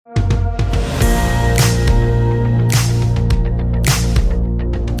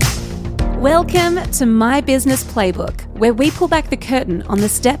Welcome to My Business Playbook, where we pull back the curtain on the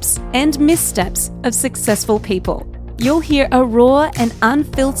steps and missteps of successful people. You'll hear a raw and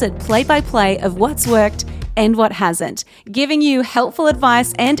unfiltered play-by-play of what's worked and what hasn't, giving you helpful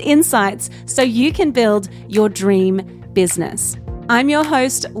advice and insights so you can build your dream business. I'm your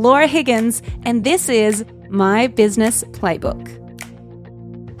host, Laura Higgins, and this is My Business Playbook.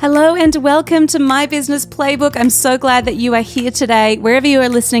 Hello and welcome to My Business Playbook. I'm so glad that you are here today. Wherever you are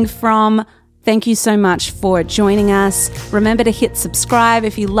listening from, thank you so much for joining us. Remember to hit subscribe.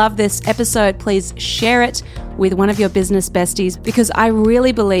 If you love this episode, please share it with one of your business besties because I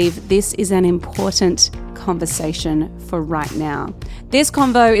really believe this is an important conversation for right now. This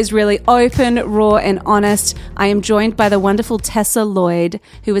convo is really open, raw, and honest. I am joined by the wonderful Tessa Lloyd,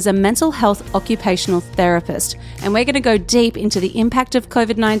 who is a mental health occupational therapist, and we're going to go deep into the impact of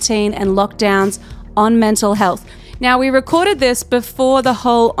COVID-19 and lockdowns on mental health. Now, we recorded this before the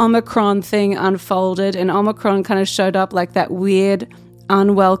whole Omicron thing unfolded, and Omicron kind of showed up like that weird,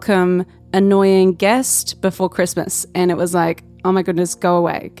 unwelcome, annoying guest before Christmas, and it was like, oh my goodness, go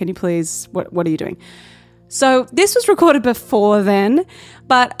away. Can you please, what are you doing? So this was recorded before then,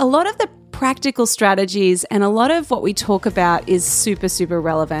 but a lot of the practical strategies and a lot of what we talk about is super, super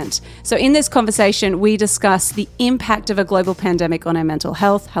relevant. So in this conversation, we discuss the impact of a global pandemic on our mental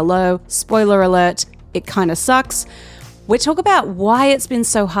health. Hello, spoiler alert, it kind of sucks. We talk about why it's been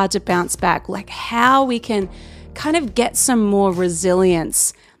so hard to bounce back, like how we can kind of get some more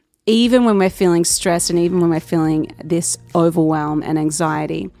resilience even when we're feeling stressed and even when we're feeling this overwhelm and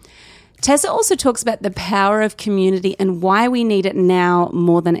anxiety. Tessa also talks about the power of community and why we need it now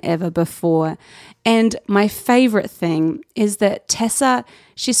more than ever before. And my favorite thing is that Tessa,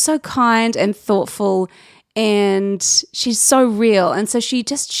 she's so kind and thoughtful and she's so real. And so she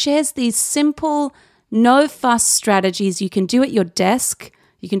just shares these simple, no-fuss strategies you can do at your desk,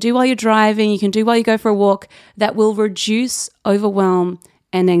 you can do while you're driving, you can do while you go for a walk that will reduce overwhelm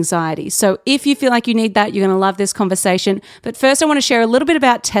and anxiety. So if you feel like you need that, you're going to love this conversation. But first, I want to share a little bit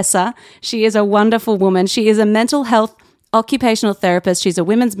about Tessa. She is a wonderful woman. She is a mental health occupational therapist. She's a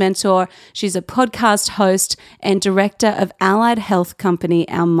women's mentor. She's a podcast host and director of allied health company,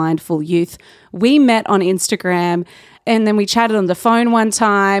 Our Mindful Youth. We met on Instagram and then we chatted on the phone one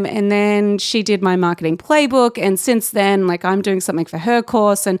time, and then she did my marketing playbook. And since then, I'm doing something for her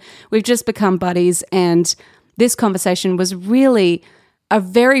course and we've just become buddies. And this conversation was really a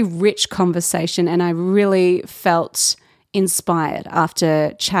very rich conversation, and I really felt inspired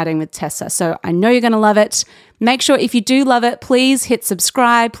after chatting with Tessa. So I know you're going to love it. Make sure if you do love it, please hit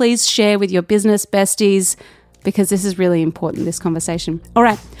subscribe. Please share with your business besties because this is really important, this conversation. All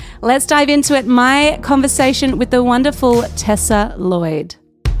right, let's dive into it. My conversation with the wonderful Tessa Lloyd.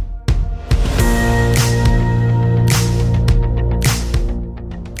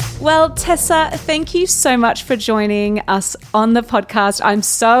 Well, Tessa, thank you so much for joining us on the podcast. I'm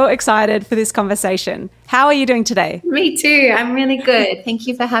so excited for this conversation. How are you doing today? Me too. I'm really good. Thank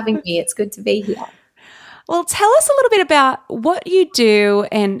you for having me. It's good to be here. Well, tell us a little bit about what you do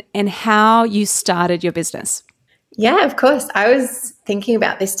and how you started your business. Yeah, of course. I was thinking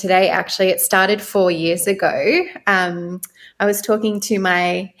about this today, actually. It started 4 years ago. I was talking to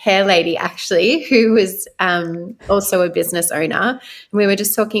my hair lady, actually, who was also a business owner. And we were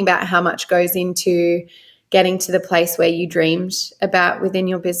just talking about how much goes into getting to the place where you dreamed about within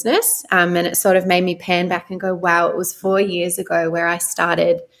your business. And it sort of made me pan back and go, wow, it was 4 years ago where I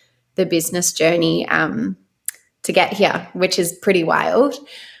started the business journey to get here, which is pretty wild.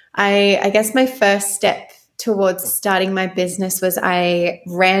 I guess my first step towards starting my business was I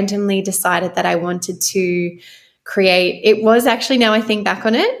randomly decided that I wanted to create, it was actually, now I think back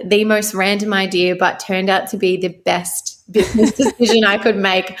on it, the most random idea, but turned out to be the best business decision I could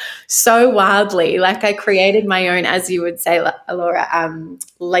make so wildly. I created my own, as you would say, Laura,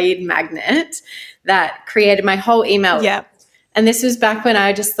 lead magnet that created my whole email. Yeah. And this was back when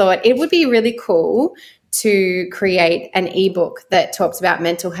I just thought it would be really cool to create an ebook that talks about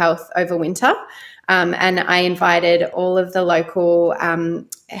mental health over winter. And I invited all of the local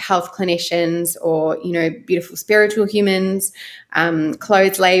health clinicians or, beautiful spiritual humans,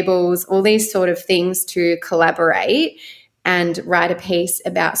 clothes labels, all these sort of things to collaborate and write a piece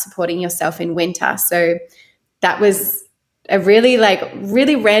about supporting yourself in winter. So that was a really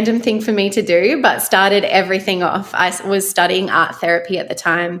random thing for me to do, but started everything off. I was studying art therapy at the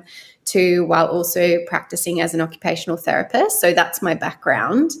time too, while also practicing as an occupational therapist. So that's my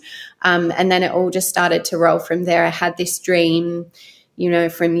background. And then it all just started to roll from there. I had this dream,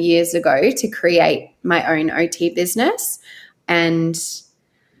 from years ago to create my own OT business. And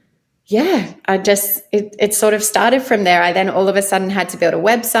yeah, it sort of started from there. I then all of a sudden had to build a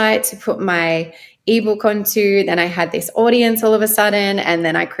website to put my ebook onto. Then I had this audience all of a sudden, and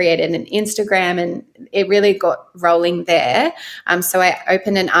then I created an Instagram, and it really got rolling there. So I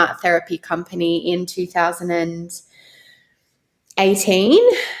opened an art therapy company in 2018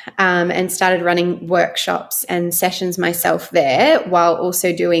 and started running workshops and sessions myself there, while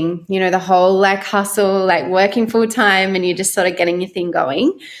also doing, the whole like hustle, like working full time, and you're just sort of getting your thing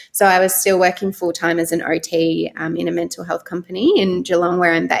going. So I was still working full time as an OT in a mental health company in Geelong,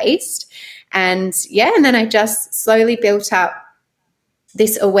 where I'm based. And and then I just slowly built up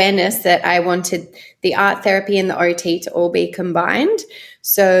this awareness that I wanted the art therapy and the OT to all be combined.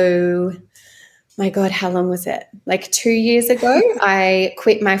 So my God, how long was it? Like 2 years ago, I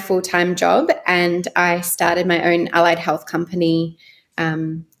quit my full-time job and I started my own allied health company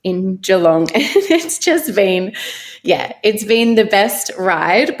in Geelong. And it's just been, it's been the best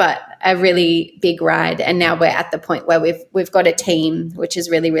ride, but a really big ride. And now we're at the point where we've got a team, which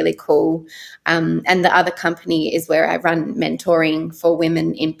is really, really cool. And the other company is where I run mentoring for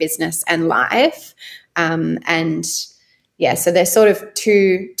women in business and life. So there's sort of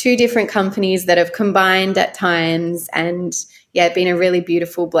two different companies that have combined at times, and been a really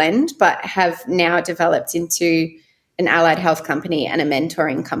beautiful blend, but have now developed into an allied health company and a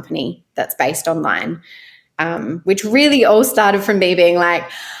mentoring company that's based online, which really all started from me being like,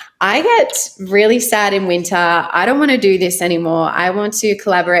 I get really sad in winter. I don't want to do this anymore. I want to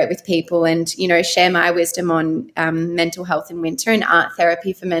collaborate with people and, share my wisdom on mental health in winter and art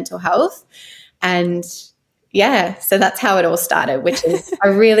therapy for mental health. And so that's how it all started, which is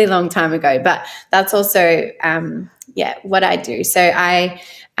a really long time ago. But that's also, what I do. So I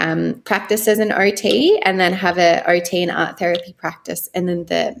practice as an OT and then have a OT and art therapy practice. And then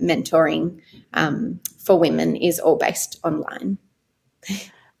the mentoring for women is all based online.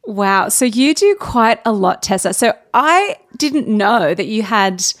 Wow. So you do quite a lot, Tessa. So I didn't know that you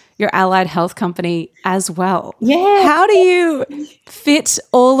had your allied health company as well. Yeah. How do you fit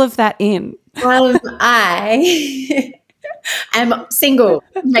all of that in? I am single.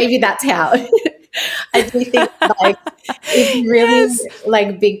 Maybe that's how. I do think it's really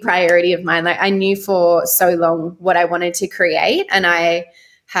like big priority of mine. Like I knew for so long what I wanted to create, and I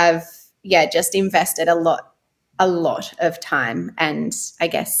have just invested a lot of time and I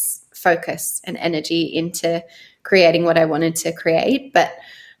guess focus and energy into creating what I wanted to create. But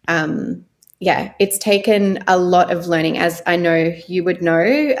it's taken a lot of learning, as I know you would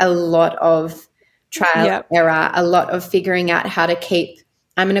know, a lot of trial and error, a lot of figuring out how to keep.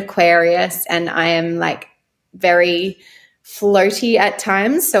 I'm an Aquarius and I am like very floaty at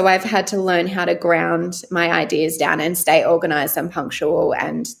times. So I've had to learn how to ground my ideas down and stay organized and punctual,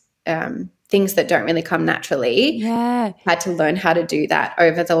 and things that don't really come naturally. Yeah. Had to learn how to do that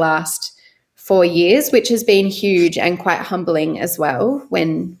over the last 4 years, which has been huge and quite humbling as well,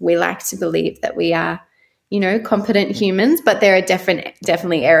 when we like to believe that we are, competent humans. But there are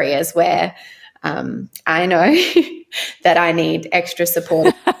definitely areas where I know that I need extra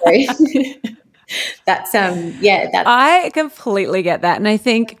support. That's I completely get that. And I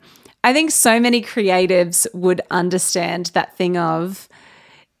think so many creatives would understand that thing of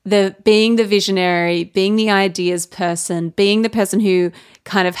being the visionary, being the ideas person, being the person who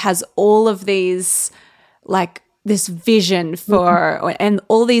kind of has all of these, like this vision for, and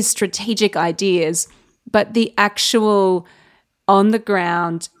all these strategic ideas, but the actual on the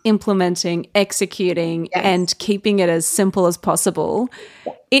ground implementing, executing, and keeping it as simple as possible.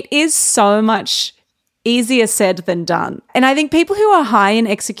 It is so much easier said than done. And I think people who are high in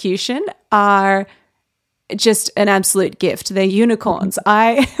execution are just an absolute gift. They're unicorns.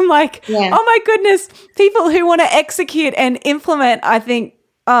 I am like, oh my goodness, people who want to execute and implement, I think,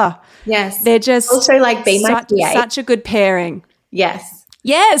 they're just also like such a good pairing. Yes.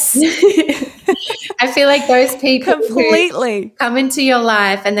 I feel like those people completely who come into your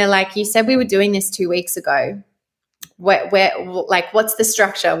life and they're like, you said we were doing this 2 weeks ago. Where like, what's the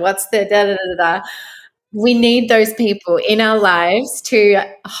structure? What's the da-da-da-da-da? We need those people in our lives to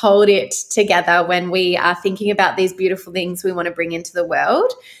hold it together when we are thinking about these beautiful things we want to bring into the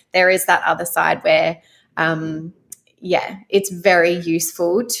world. There is that other side where, it's very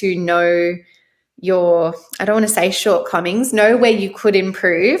useful to know your, I don't want to say shortcomings, know where you could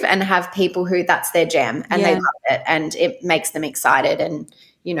improve, and have people who that's their jam and they love it and it makes them excited and,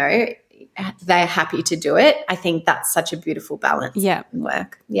 they're happy to do it. I think that's such a beautiful balance in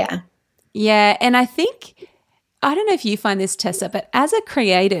work. Yeah. Yeah, and I think, I don't know if you find this, Tessa, but as a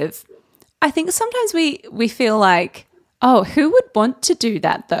creative, I think sometimes we feel like, oh, who would want to do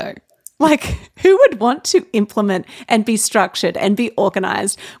that though? Like, who would want to implement and be structured and be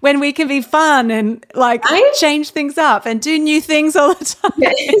organized when we can be fun and like change things up and do new things all the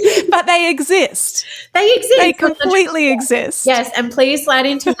time? But they exist. They exist. They completely exist. Yes. And please slide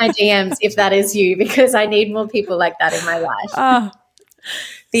into my DMs if that is you, because I need more people like that in my life.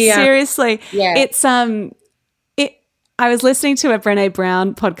 Seriously. Yeah. It's, I was listening to a Brené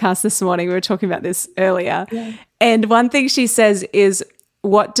Brown podcast this morning. We were talking about this earlier. Yeah. And one thing she says is,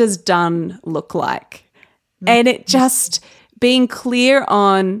 what does done look like? And it just being clear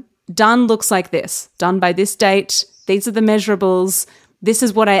on done looks like this, done by this date. These are the measurables. This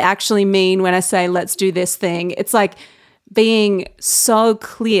is what I actually mean when I say, let's do this thing. It's like being so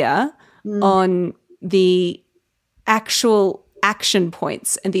clear on the actual action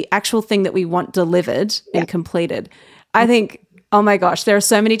points and the actual thing that we want delivered and completed. I think, oh my gosh, there are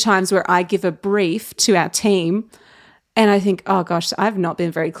so many times where I give a brief to our team and I think, oh gosh, I've not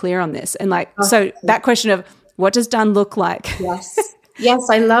been very clear on this. And like, so that question of what does done look like? Yes. Yes,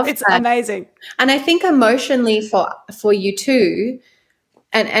 I love it's that. Amazing. And I think emotionally for you too,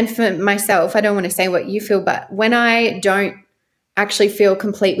 and for myself, I don't want to say what you feel, but when I don't actually feel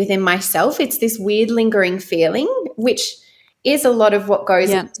complete within myself, it's this weird lingering feeling, which is a lot of what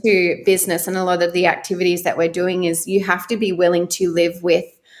goes into business, and a lot of the activities that we're doing is you have to be willing to live with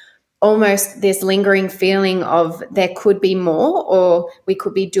almost this lingering feeling of there could be more, or we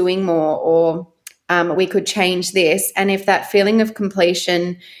could be doing more, or we could change this. And if that feeling of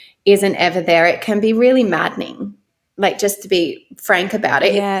completion isn't ever there, it can be really maddening. Like, just to be frank about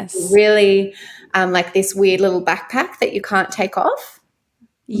it, it's really like this weird little backpack that you can't take off.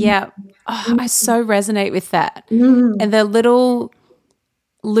 Yeah. Oh, I so resonate with that. And the little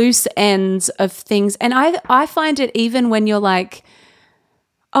loose ends of things. And I find it even when you're like,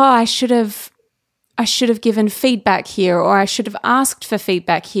 oh, I should have given feedback here, or I should have asked for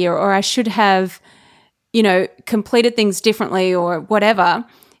feedback here, or I should have, completed things differently or whatever.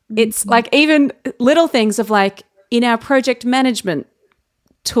 It's like even little things of like in our project management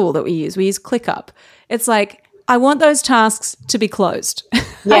tool that we use ClickUp. It's like, I want those tasks to be closed.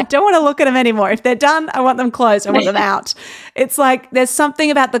 Yeah. I don't want to look at them anymore. If they're done, I want them closed. I want them out. It's like there's something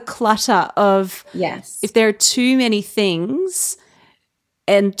about the clutter of if there are too many things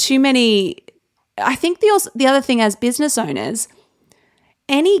and too many. I think the other thing as business owners,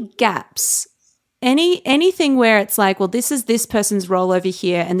 any gaps, anything where it's like, well, this is this person's role over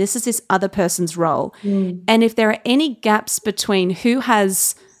here and this is this other person's role. And if there are any gaps between who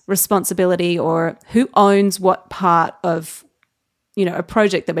has responsibility or who owns what part of, a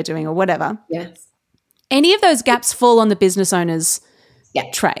project that we're doing or whatever. Yes. Any of those gaps fall on the business owner's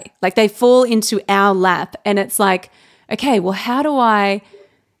tray. Like they fall into our lap, and it's like, okay, well, how do I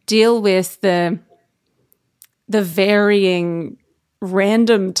deal with the varying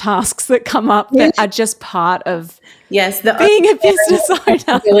random tasks that come up that are just part of being a business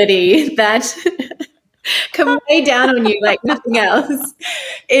owner? That can weigh down on you like nothing else.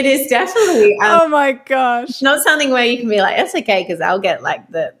 It is definitely oh my gosh, not something where you can be like, that's okay because I'll get like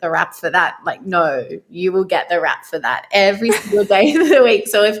the rap for that. Like, no, you will get the rap for that every single day of the week.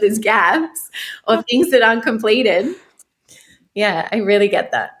 So if there's gaps or things that aren't completed, I really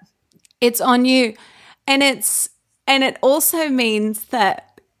get that. It's on you. And it also means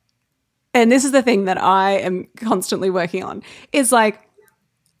that, and this is the thing that I am constantly working on, is like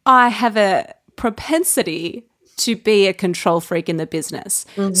I have a propensity to be a control freak in the business.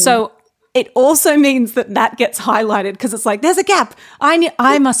 So it also means that gets highlighted because it's like, there's a gap.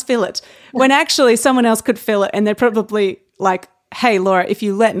 I must fill it. When actually someone else could fill it, and they're probably like, hey, Laura, if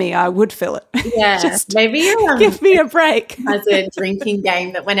you let me, I would fill it. Yeah, just maybe give me a break. As a drinking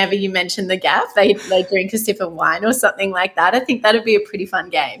game that whenever you mention the gap, they drink a sip of wine or something like that. I think that'd be a pretty fun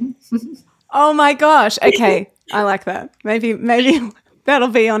game. Oh my gosh. Okay. I like that. Maybe that'll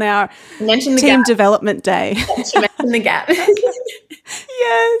be on our team development day. Mention the gap.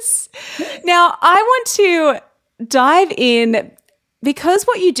 Yes. Now, I want to dive in because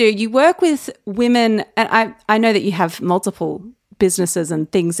what you do, you work with women, and I know that you have multiple businesses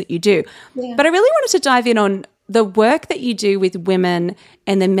and things that you do, but I really wanted to dive in on the work that you do with women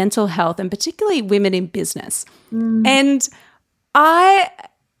and their mental health, and particularly women in business. And I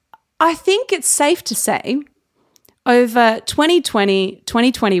think it's safe to say over 2020,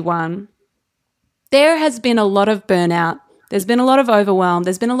 2021, there has been a lot of burnout. There's been a lot of overwhelm.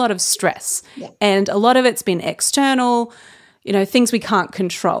 There's been a lot of stress. And a lot of it's been external, things we can't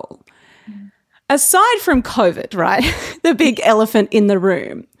control. Aside from COVID, right, the big elephant in the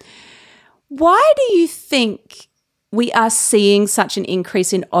room, why do you think we are seeing such an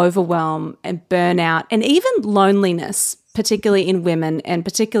increase in overwhelm and burnout and even loneliness particularly in women and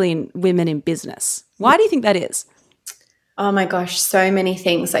particularly in women in business? Why do you think that is? Oh my gosh, so many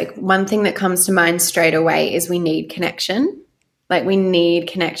things. Like one thing that comes to mind straight away is we need connection. Like we need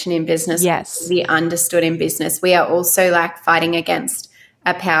connection in business. Yes. Be understood in business. We are also like fighting against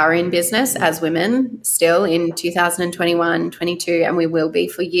our power in business as women still in 2021, 22, and we will be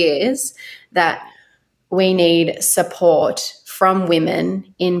for years, that we need support from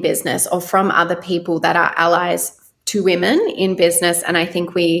women in business or from other people that are allies to women in business. And I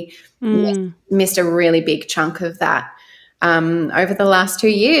think we missed a really big chunk of that over the last 2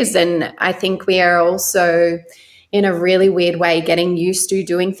 years. And I think we are also in a really weird way getting used to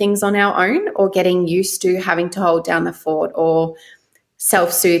doing things on our own, or getting used to having to hold down the fort, or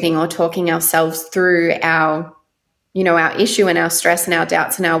self-soothing, or talking ourselves through our issue and our stress and our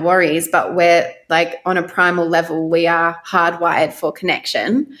doubts and our worries. But we're like on a primal level, we are hardwired for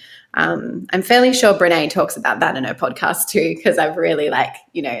connection. I'm fairly sure Brene talks about that in her podcast too, because I've really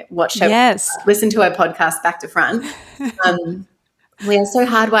watched her, listened to her podcast back to front. We are so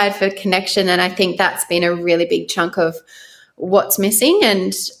hardwired for connection, and I think that's been a really big chunk of what's missing.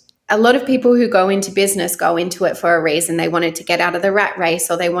 And a lot of people who go into business go into it for a reason. They wanted to get out of the rat race,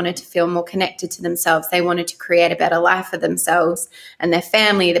 or they wanted to feel more connected to themselves. They wanted to create a better life for themselves and their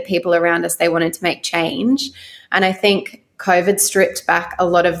family, the people around us. They wanted to make change. And I think COVID stripped back a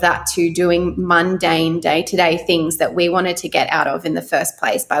lot of that to doing mundane day-to-day things that we wanted to get out of in the first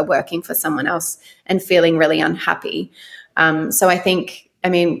place by working for someone else and feeling really unhappy. So I think,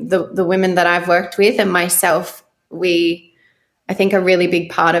 the women that I've worked with and myself, I think a really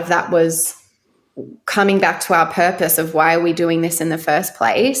big part of that was coming back to our purpose of why are we doing this in the first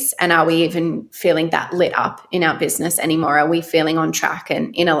place, and are we even feeling that lit up in our business anymore? Are we feeling on track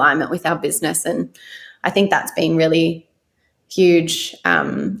and in alignment with our business? And I think that's been really huge.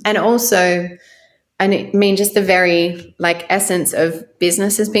 And also, just the very essence of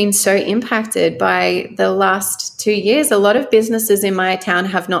business has been so impacted by the last 2 years. A lot of businesses in my town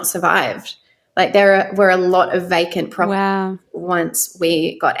have not survived. There were a lot of vacant properties once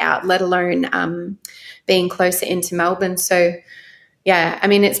we got out, let alone being closer into Melbourne. So, yeah,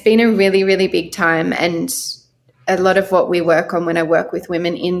 it's been a really, really big time. And a lot of what we work on when I work with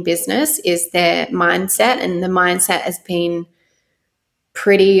women in business is their mindset. And the mindset has been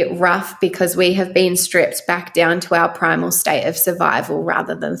pretty rough because we have been stripped back down to our primal state of survival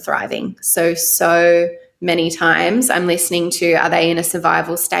rather than thriving. So many times I'm listening to, are they in a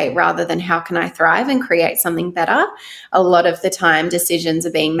survival state rather than how can I thrive and create something better? A lot of the time decisions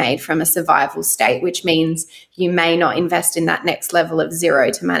are being made from a survival state, which means you may not invest in that next level of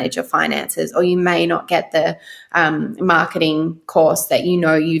zero to manage your finances, or you may not get the marketing course that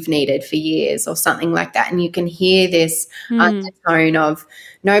you've needed for years or something like that. And you can hear this undertone of,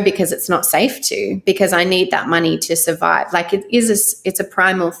 no, because it's not safe to, because I need that money to survive. It's a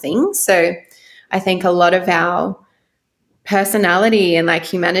primal thing. So I think a lot of our personality and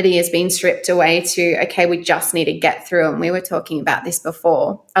humanity has been stripped away to, okay, we just need to get through. And we were talking about this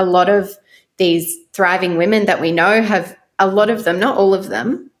before. A lot of these thriving women that we know have, a lot of them, not all of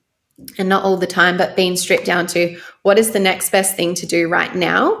them and not all the time, but been stripped down to what is the next best thing to do right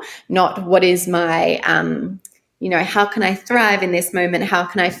now, not what is my, how can I thrive in this moment? How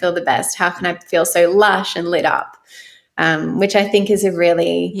can I feel the best? How can I feel so lush and lit up? Which I think is a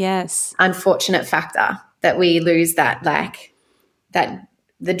really unfortunate factor, that we lose that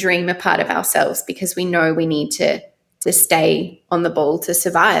the dreamer part of ourselves, because we know we need to stay on the ball to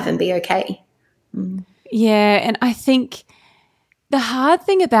survive and be okay. Yeah, and I think the hard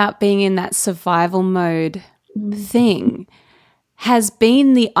thing about being in that survival mode thing has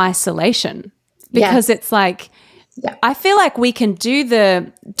been the isolation, because it's I feel like we can do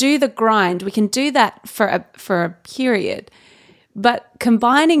the grind, we can do that for a period, but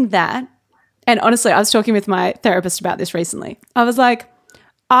combining that, and honestly, I was talking with my therapist about this recently. I was like,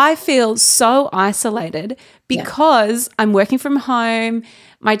 I feel so isolated because I'm working from home,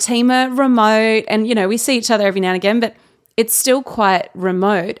 my team are remote, and we see each other every now and again, but it's still quite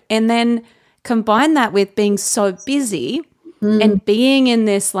remote. And then combine that with being so busy and being in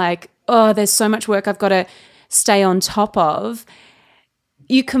this there's so much work I've got to stay on top of.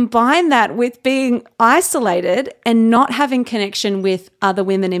 You combine that with being isolated and not having connection with other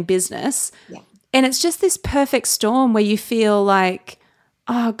women in business. And it's just this perfect storm where you feel like,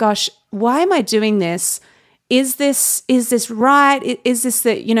 oh gosh, why am I doing this? Is this right? Is this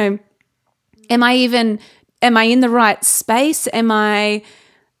am I in the right space?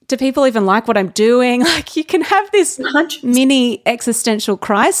 Do people even like what I'm doing? You can have this 100%. Mini existential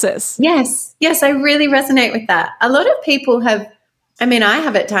crisis. Yes, I really resonate with that. A lot of people have, I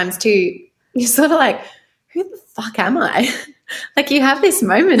have at times too, you're sort of who the fuck am I? Like, you have this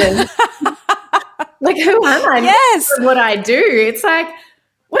moment of like, who am I? Yes. What I do. It's like,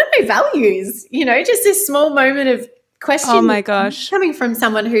 what are my values? You know, just this small moment of question. Oh my gosh. Coming from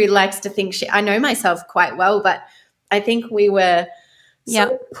someone who likes to think I know myself quite well, but I think we were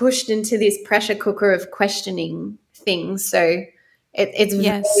sort of pushed into this pressure cooker of questioning things. So it's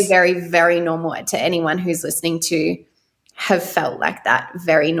very, very, very normal to anyone who's listening to have felt like that,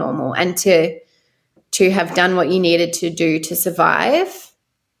 very normal. And to have done what you needed to do to survive,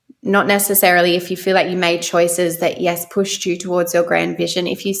 not necessarily if you feel like you made choices that, yes, pushed you towards your grand vision.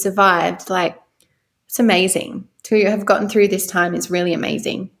 If you survived, like, it's amazing. To have gotten through this time is really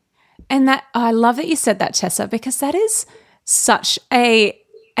amazing. And that, I love that you said that, Tessa, because that is such a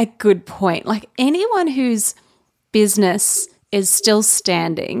good point. Like, anyone whose business is still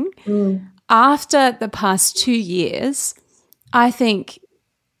standing after the past 2 years, I think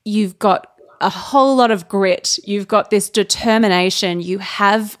you've got a whole lot of grit. You've got this determination. You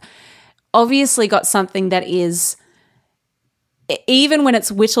have obviously got something that is, even when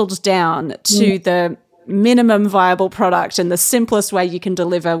it's whittled down to the minimum viable product and the simplest way you can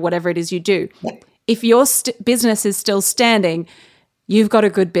deliver whatever it is you do, if your business is still standing, you've got a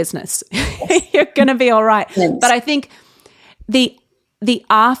good business. You're going to be all right. Yes. But I think the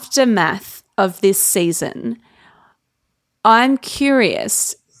aftermath of this season, I'm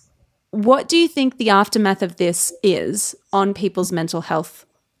curious, what do you think the aftermath of this is on people's mental health?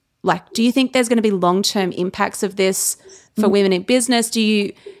 Like, do you think there's going to be long-term impacts of this for women in business?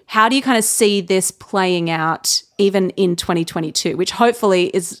 How do you kind of see this playing out even in 2022, which hopefully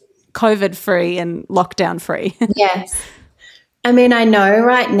is COVID-free and lockdown-free? Yes. I mean, I know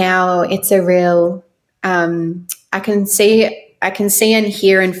right now it's a real I can see and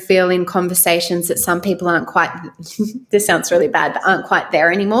hear and feel in conversations that some people aren't quite this sounds really bad, but aren't quite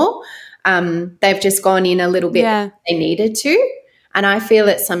there anymore. They've just gone in a little bit they needed to. And I feel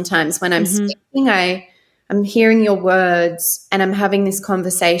it sometimes when I'm speaking, I'm hearing your words and I'm having this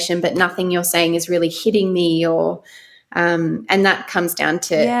conversation, but nothing you're saying is really hitting me, or and that comes down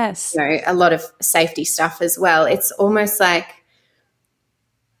to a lot of safety stuff as well. It's almost like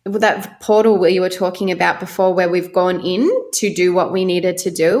that portal where you were talking about before, where we've gone in to do what we needed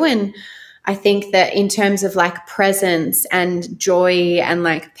to do. And I think that in terms of like presence and joy and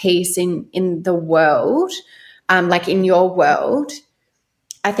like peace in the world, like in your world,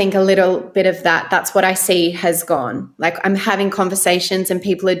 I think a little bit of that's what I see has gone. Like, I'm having conversations and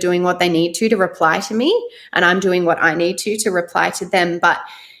people are doing what they need to reply to me, and I'm doing what I need to reply to them. But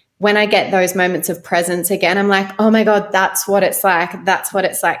when I get those moments of presence again, I'm like, oh my God, that's what it's like. That's what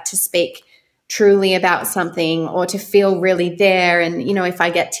it's like to speak truly about something, or to feel really there. And, you know, if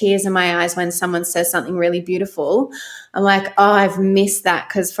I get tears in my eyes when someone says something really beautiful, I'm like, oh, I've missed that,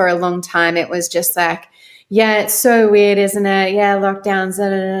 because for a long time it was just like, yeah, it's so weird, isn't it? Yeah, lockdowns,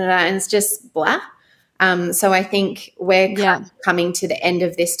 and it's just blah. So I think we're coming to the end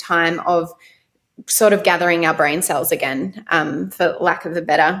of this time of sort of gathering our brain cells again, for lack of a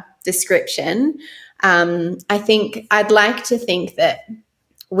better description. I think I'd like to think that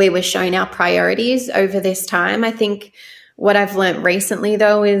we were shown our priorities over this time. I think what I've learned recently,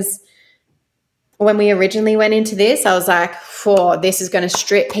 though, is when we originally went into this, I was like, this is going to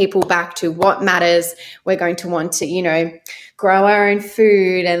strip people back to what matters. We're going to want to, you know, grow our own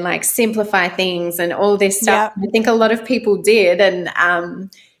food and like simplify things and all this stuff. Yep. I think a lot of people did.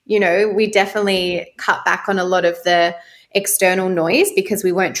 And, you know, we definitely cut back on a lot of the external noise because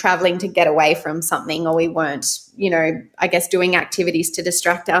we weren't traveling to get away from something, or we weren't, you know, I guess doing activities to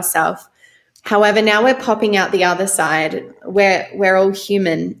distract ourselves. However, now we're popping out the other side. We're all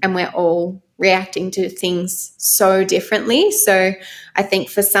human and we're all reacting to things so differently. So I think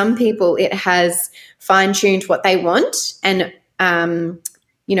for some people it has fine-tuned what they want and,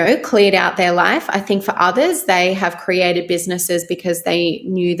 you know, cleared out their life. I think for others, they have created businesses because they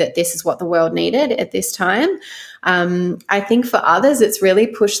knew that this is what the world needed at this time. I think for others, it's really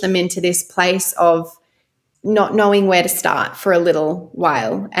pushed them into this place of not knowing where to start for a little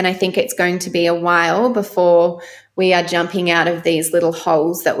while. And I think it's going to be a while before we are jumping out of these little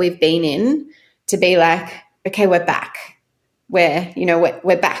holes that we've been in to be like, okay, we're back. We're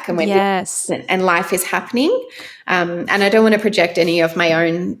back and and life is happening. And I don't want to project any of my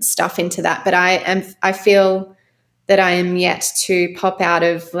own stuff into that, but I feel that I am yet to pop out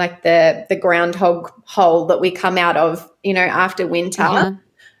of like the groundhog hole that we come out of, you know, after winter. Yeah.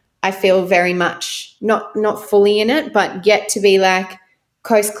 I feel very much not fully in it, but yet to be like,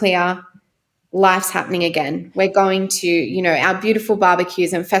 coast clear, life's happening again. We're going to, you know, our beautiful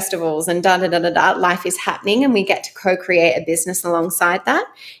barbecues and festivals and life is happening, and we get to co-create a business alongside that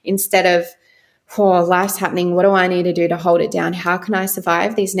instead of oh, life's happening. What do I need to do to hold it down? How can I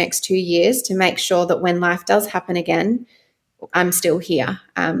survive these next 2 years to make sure that when life does happen again, I'm still here?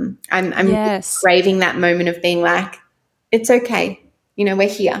 I'm Yes. craving that moment of being like, it's okay. You know, we're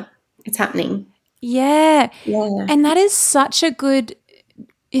here. It's happening. Yeah. Yeah. And that is such a good,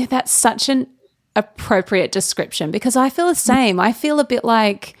 that's such an appropriate description, because I feel the same. I feel a bit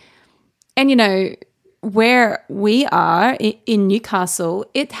like, and you know, where we are in Newcastle,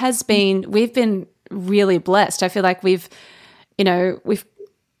 it has been, we've been really blessed. I feel like we've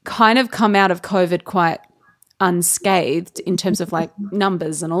kind of come out of COVID quite unscathed in terms of like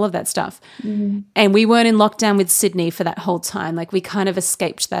numbers and all of that stuff. And we weren't in lockdown with Sydney for that whole time. Like we kind of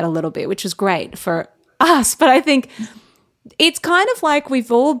escaped that a little bit, which was great for us. But I think it's kind of like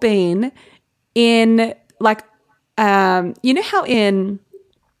we've all been in like, you know how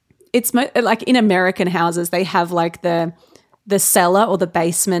like in American houses, they have like the cellar or the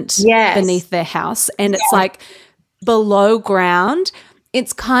basement beneath their house, and it's like below ground.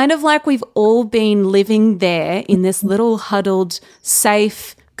 It's kind of like we've all been living there in this little huddled,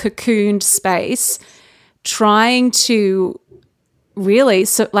 safe, cocooned space, trying to really,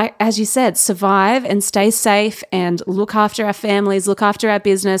 so like as you said, survive and stay safe and look after our families, look after our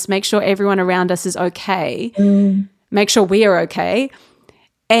business, make sure everyone around us is okay, make sure we are okay.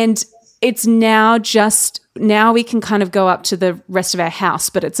 And it's now we can kind of go up to the rest of our house,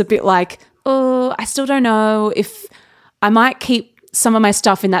 but it's a bit like, oh, I still don't know if I might keep some of my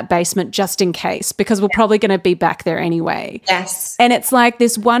stuff in that basement just in case, because we're probably going to be back there anyway. Yes. And it's like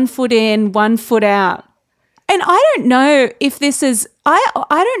this 1 foot in, 1 foot out. And I don't know if this is, I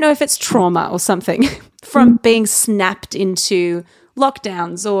don't know if it's trauma or something from being snapped into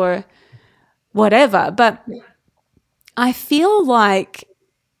lockdowns or whatever, but I feel like,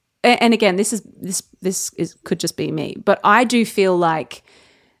 and again, this could just be me, but I do feel like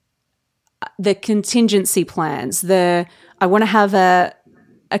the contingency plans, I want to have a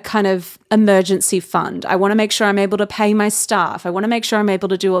kind of emergency fund. I want to make sure I'm able to pay my staff. I want to make sure I'm able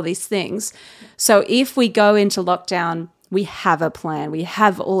to do all these things. So if we go into lockdown, we have a plan. We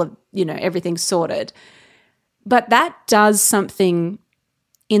have all of, everything sorted. But that does something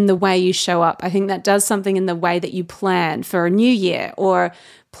in the way you show up. I think that does something in the way that you plan for a new year, or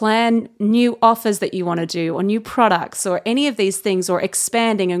plan new offers that you want to do, or new products, or any of these things, or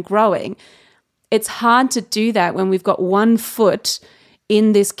expanding and growing. It's hard to do that when we've got 1 foot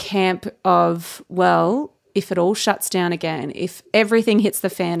in this camp of, well, if it all shuts down again, if everything hits the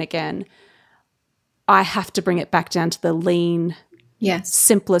fan again, I have to bring it back down to the lean,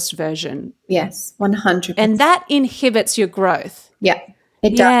 simplest version. Yes, 100%. And that inhibits your growth. Yeah, it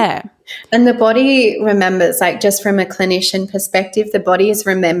does. Yeah. And the body remembers, like just from a clinician perspective, the body is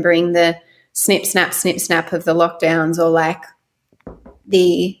remembering the snip, snap of the lockdowns, or like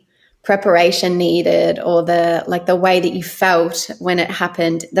the preparation needed, or the way that you felt when it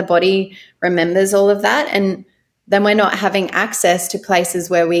happened. The body remembers all of that, and then we're not having access to places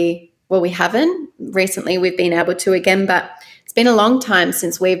where we haven't. Recently we've been able to again, but it's been a long time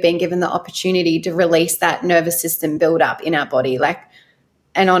since we've been given the opportunity to release that nervous system buildup in our body,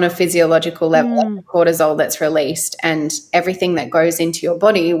 and on a physiological level, the cortisol that's released and everything that goes into your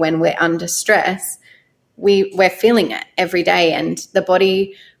body when we're under stress, we're feeling it every day, and the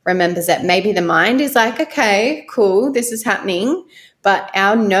body remembers that. Maybe the mind is like, okay, cool, this is happening, but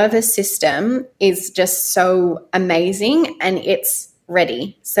our nervous system is just so amazing and it's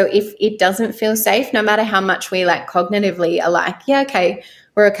ready. So if it doesn't feel safe, no matter how much we cognitively are like, yeah, okay,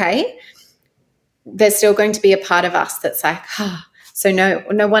 we're okay, there's still going to be a part of us that's like, so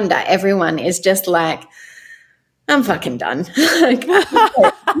no wonder everyone is just like, I'm fucking done. I'm done.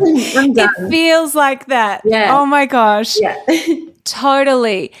 It feels like that. Yeah. Oh my gosh. Yeah.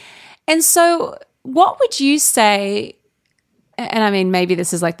 Totally. And so what would you say, and I mean, maybe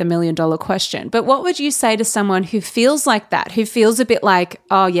this is like the $1 million question, but what would you say to someone who feels like that, who feels a bit like,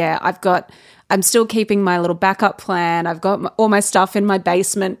 oh yeah, I'm still keeping my little backup plan. I've got all my stuff in my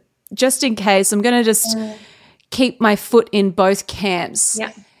basement just in case. I'm going to just keep my foot in both camps.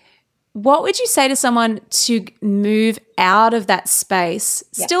 Yeah. What would you say to someone to move out of that space,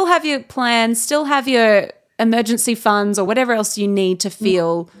 still have your plans, still have your emergency funds or whatever else you need to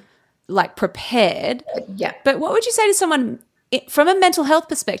feel like prepared? Yeah. But what would you say to someone from a mental health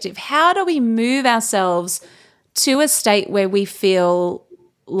perspective? How do we move ourselves to a state where we feel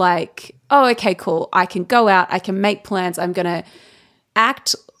like, oh, okay, cool, I can go out, I can make plans, I'm going to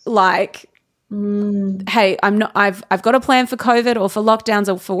act like, hey, I've got a plan for COVID or for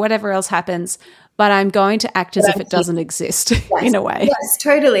lockdowns or for whatever else happens, but I'm going to act as if it doesn't exist in a way. Yes,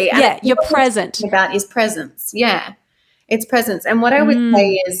 totally. And yeah, you're present. About is presence. Yeah, it's presence. And what I would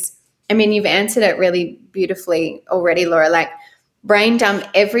say is, I mean, you've answered it really beautifully already, Laura. Like, brain dump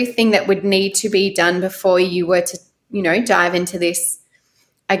everything that would need to be done before you were to, dive into this,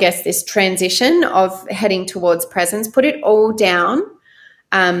 I guess, this transition of heading towards presence. Put it all down,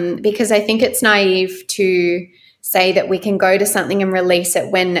 because I think it's naive to say that we can go to something and release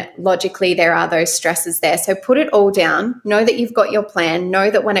it when logically there are those stresses there. So put it all down. Know that you've got your plan. Know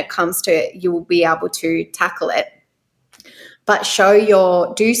that when it comes to it, you will be able to tackle it. But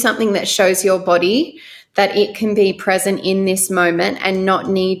do something that shows your body that it can be present in this moment and not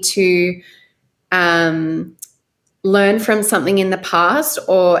need to learn from something in the past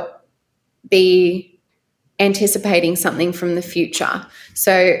or be anticipating something from the future.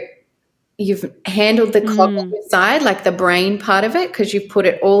 So you've handled the cognitive side, like the brain part of it, because you've put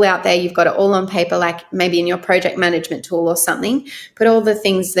it all out there. You've got it all on paper, like maybe in your project management tool or something. Put all the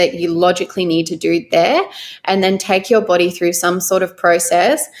things that you logically need to do there, and then take your body through some sort of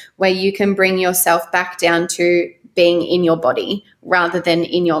process where you can bring yourself back down to being in your body rather than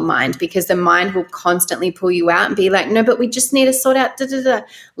in your mind, because the mind will constantly pull you out and be like, no, but we just need to sort out,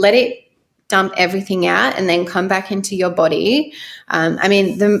 Let it dump everything out and then come back into your body. I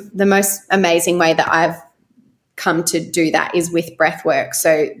mean, the most amazing way that I've come to do that is with breath work.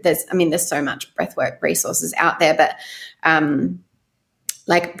 So there's so much breath work resources out there, but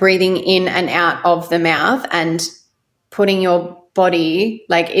like breathing in and out of the mouth and putting your body,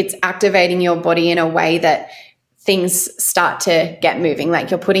 like it's activating your body in a way that things start to get moving. Like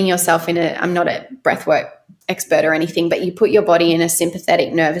you're putting yourself I'm not a breathwork expert or anything, but you put your body in a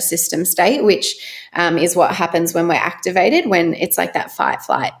sympathetic nervous system state, which is what happens when we're activated, when it's like that fight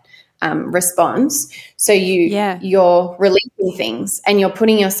flight response. So you're releasing things and you're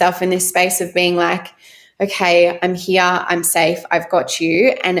putting yourself in this space of being like, okay, I'm here, I'm safe, I've got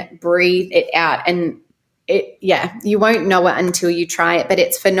you, and breathe it out. And you won't know it until you try it, but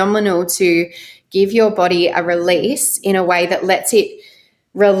it's phenomenal to give your body a release in a way that lets it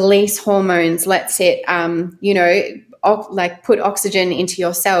release hormones, lets it, like put oxygen into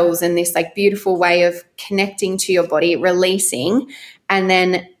your cells, and this like beautiful way of connecting to your body, releasing, and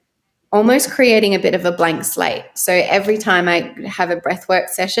then almost creating a bit of a blank slate. So every time I have a breathwork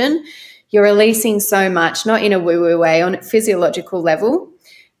session, you're releasing so much, not in a woo-woo way, on a physiological level,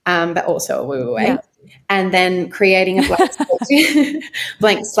 but also a woo-woo way. Yeah. And then creating a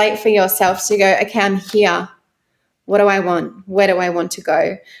blank slate for yourself to go, okay, I'm here. What do I want? Where do I want to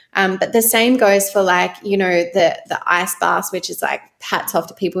go? But the same goes for like, the ice baths, which is like hats off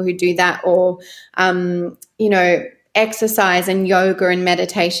to people who do that, or, exercise and yoga and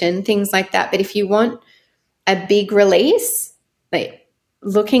meditation, things like that. But if you want a big release, like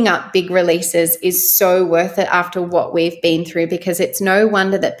looking up big releases is so worth it after what we've been through, because it's no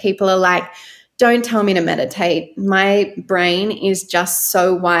wonder that people are like, don't tell me to meditate. My brain is just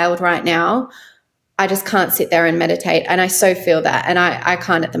so wild right now. I just can't sit there and meditate. And I so feel that. And I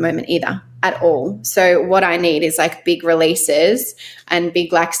can't at the moment either at all. So what I need is like big releases and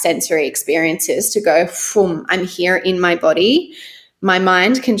big like sensory experiences to go, I'm here in my body. My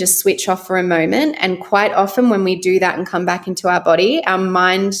mind can just switch off for a moment. And quite often when we do that and come back into our body, our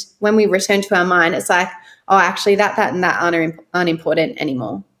mind, when we return to our mind, it's like, oh, actually that and that aren't unimportant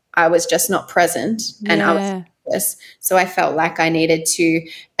anymore. I was just not present, and I was focused. So I felt like I needed to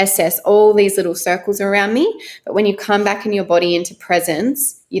assess all these little circles around me. But when you come back in your body into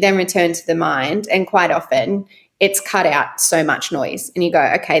presence, you then return to the mind, and quite often it's cut out so much noise. And you go,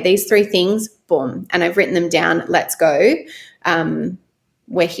 okay, these 3 things, boom, and I've written them down. Let's go.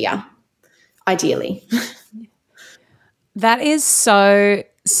 We're here, ideally. That is so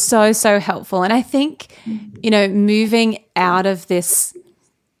helpful. And I think, moving out of this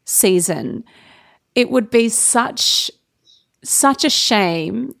season, it would be such a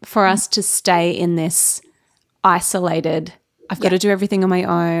shame for us to stay in this isolated, I've got to do everything on my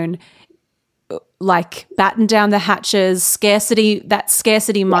own, like batten down the hatches, scarcity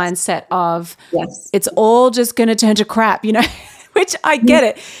mindset of it's all just going to turn to crap, which I get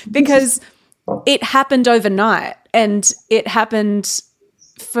it, because it happened overnight, and it happened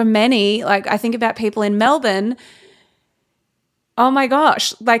for many. Like I think about people in Melbourne. Oh my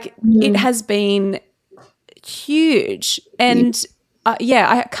gosh, like it has been huge. And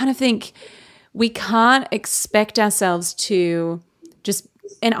I kind of think we can't expect ourselves to just,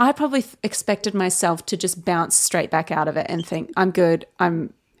 and I probably expected myself to just bounce straight back out of it and think, I'm good,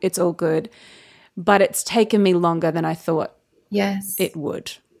 it's all good. But it's taken me longer than I thought it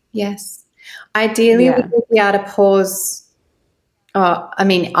would. Yes. Ideally, we would be able to pause.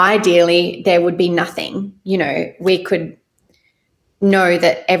 Ideally there would be nothing, we could know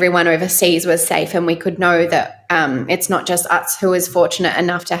that everyone overseas was safe, and we could know that it's not just us who is fortunate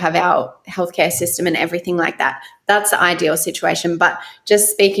enough to have our healthcare system and everything like that. That's the ideal situation. But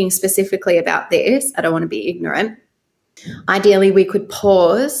just speaking specifically about this, I don't want to be ignorant. Ideally, we could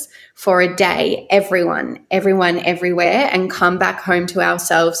pause for a day, everyone, everywhere, and come back home to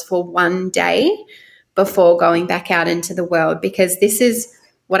ourselves for one day before going back out into the world, because this is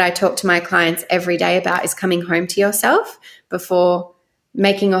what I talk to my clients every day about, is coming home to yourself before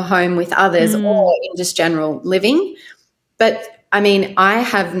making a home with others or in just general living. But I mean, I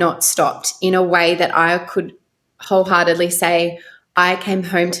have not stopped in a way that I could wholeheartedly say I came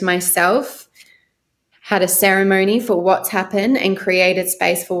home to myself, had a ceremony for what's happened, and created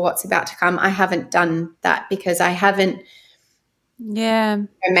space for what's about to come. I haven't done that because I haven't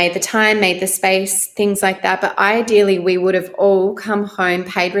made the time, made the space, things like that. But ideally, we would have all come home,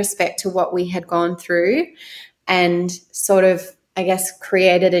 paid respect to what we had gone through, and sort of, I guess,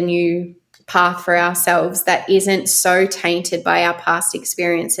 created a new path for ourselves that isn't so tainted by our past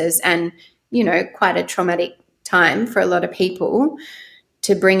experiences and, you know, quite a traumatic time for a lot of people,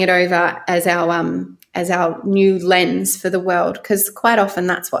 to bring it over as our new lens for the world, because quite often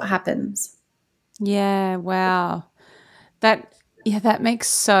that's what happens. Yeah, wow. That makes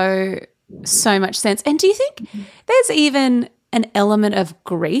so much sense. And do you think there's even an element of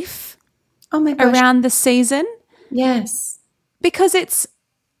grief around the season? Yes. Because it's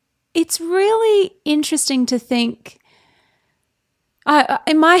really interesting to think.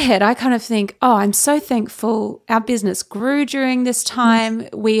 In my head, I kind of think, oh, I'm so thankful our business grew during this time.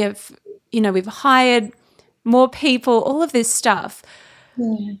 We have, we've hired more people, all of this stuff.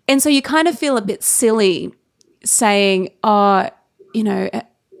 Yeah. And so you kind of feel a bit silly saying, oh,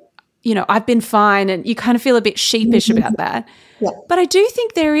 I've been fine, and you kind of feel a bit sheepish about that. Yeah. But I do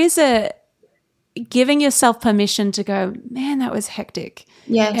think there is a giving yourself permission to go, man, that was hectic.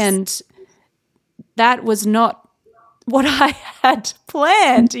 Yes. And that was not what I had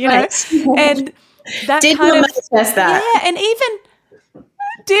planned, Right. And that did not manifest that. Yeah, and even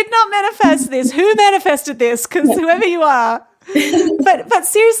did not manifest this. Who manifested this? Because whoever you are. But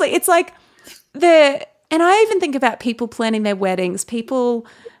seriously, it's like and I even think about people planning their weddings, people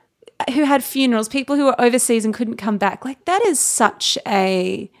who had funerals, people who were overseas and couldn't come back. Like, that is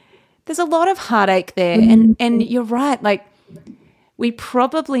there's a lot of heartache there. And you're right, like, we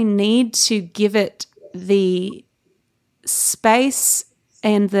probably need to give it the space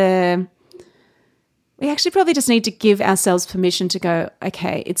and we actually probably just need to give ourselves permission to go,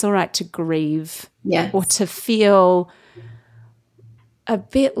 okay, it's all right to grieve. Yes. Or to feel a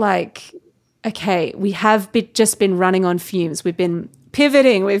bit like, okay, we have just been running on fumes. We've been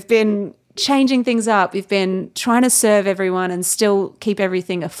pivoting. We've been changing things up. We've been trying to serve everyone and still keep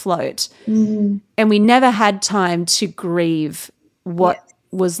everything afloat. Mm-hmm. And we never had time to grieve what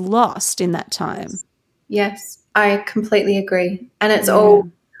was lost in that time. Yes, I completely agree. And it's all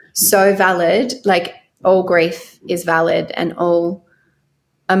so valid. Like, all grief is valid and all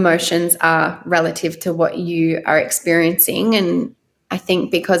emotions are relative to what you are experiencing. And I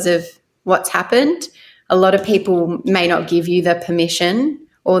think because of what's happened, a lot of people may not give you the permission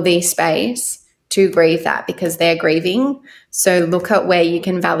or the space to grieve that because they're grieving. So look at where you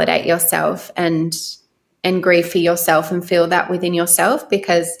can validate yourself and grieve for yourself and feel that within yourself,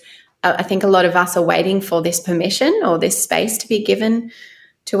 because I think a lot of us are waiting for this permission or this space to be given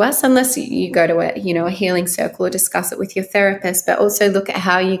to us, unless you go to a healing circle or discuss it with your therapist. But also look at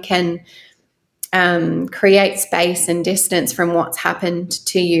how you can create space and distance from what's happened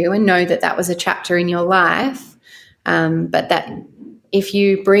to you, and know that was a chapter in your life, but that if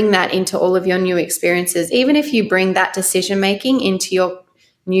you bring that into all of your new experiences, even if you bring that decision making into your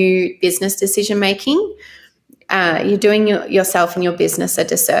new business decision making, you're doing yourself and your business a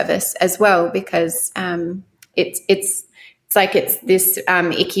disservice as well, because it's like it's this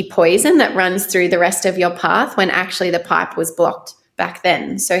icky poison that runs through the rest of your path when actually the pipe was blocked back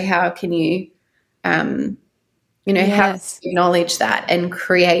then. So how can you how to acknowledge that and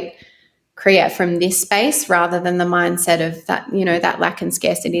create from this space rather than the mindset of that, that lack and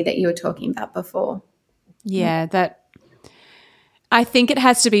scarcity that you were talking about before? Yeah, that I think it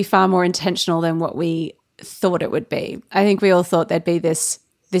has to be far more intentional than what we thought it would be. I think we all thought there'd be this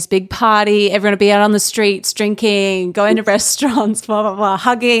big party, everyone would be out on the streets drinking, going to restaurants, blah, blah, blah,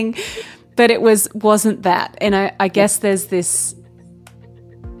 hugging, but it wasn't that. And I guess there's this.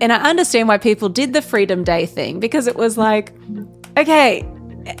 And I understand why people did the Freedom Day thing, because it was like, okay,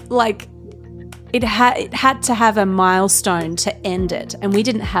 like it had to have a milestone to end it, and we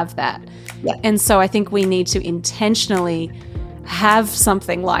didn't have that. Yeah. And so I think we need to intentionally have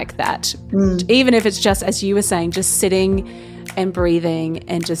something like that, even if it's just, as you were saying, just sitting and breathing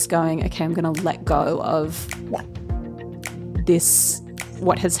and just going, okay, I'm going to let go of this,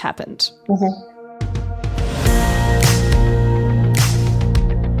 what has happened. Mm-hmm.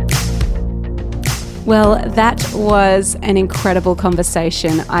 Well, that was an incredible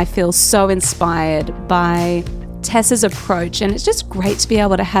conversation. I feel so inspired by Tessa's approach, and it's just great to be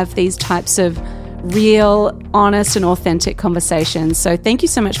able to have these types of real, honest, and authentic conversations. So thank you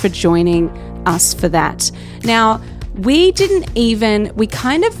so much for joining us for that. Now, we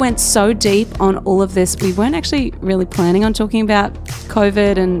kind of went so deep on all of this. We weren't actually really planning on talking about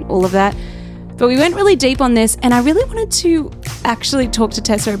COVID and all of that, but we went really deep on this, and I really wanted to actually talk to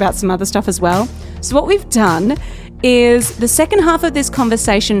Tessa about some other stuff as well. So what we've done is the second half of this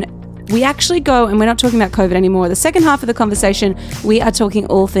conversation, we actually go, and we're not talking about COVID anymore. The second half of the conversation, we are talking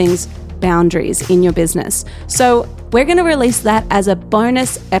all things boundaries in your business. So we're going to release that as a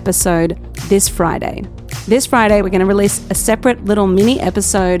bonus episode this Friday. This Friday, we're going to release a separate little mini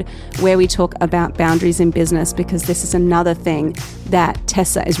episode where we talk about boundaries in business, because this is another thing that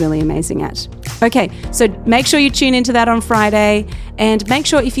Tessa is really amazing at. Okay, so make sure you tune into that on Friday, and make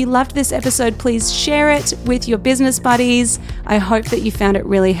sure if you loved this episode, please share it with your business buddies. I hope that you found it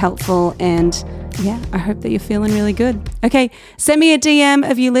really helpful, and I hope that you're feeling really good. Okay, send me a DM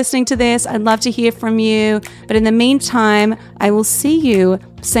of you listening to this. I'd love to hear from you. But in the meantime, I will see you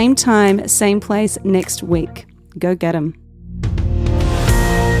same time, same place next week. Go get 'em.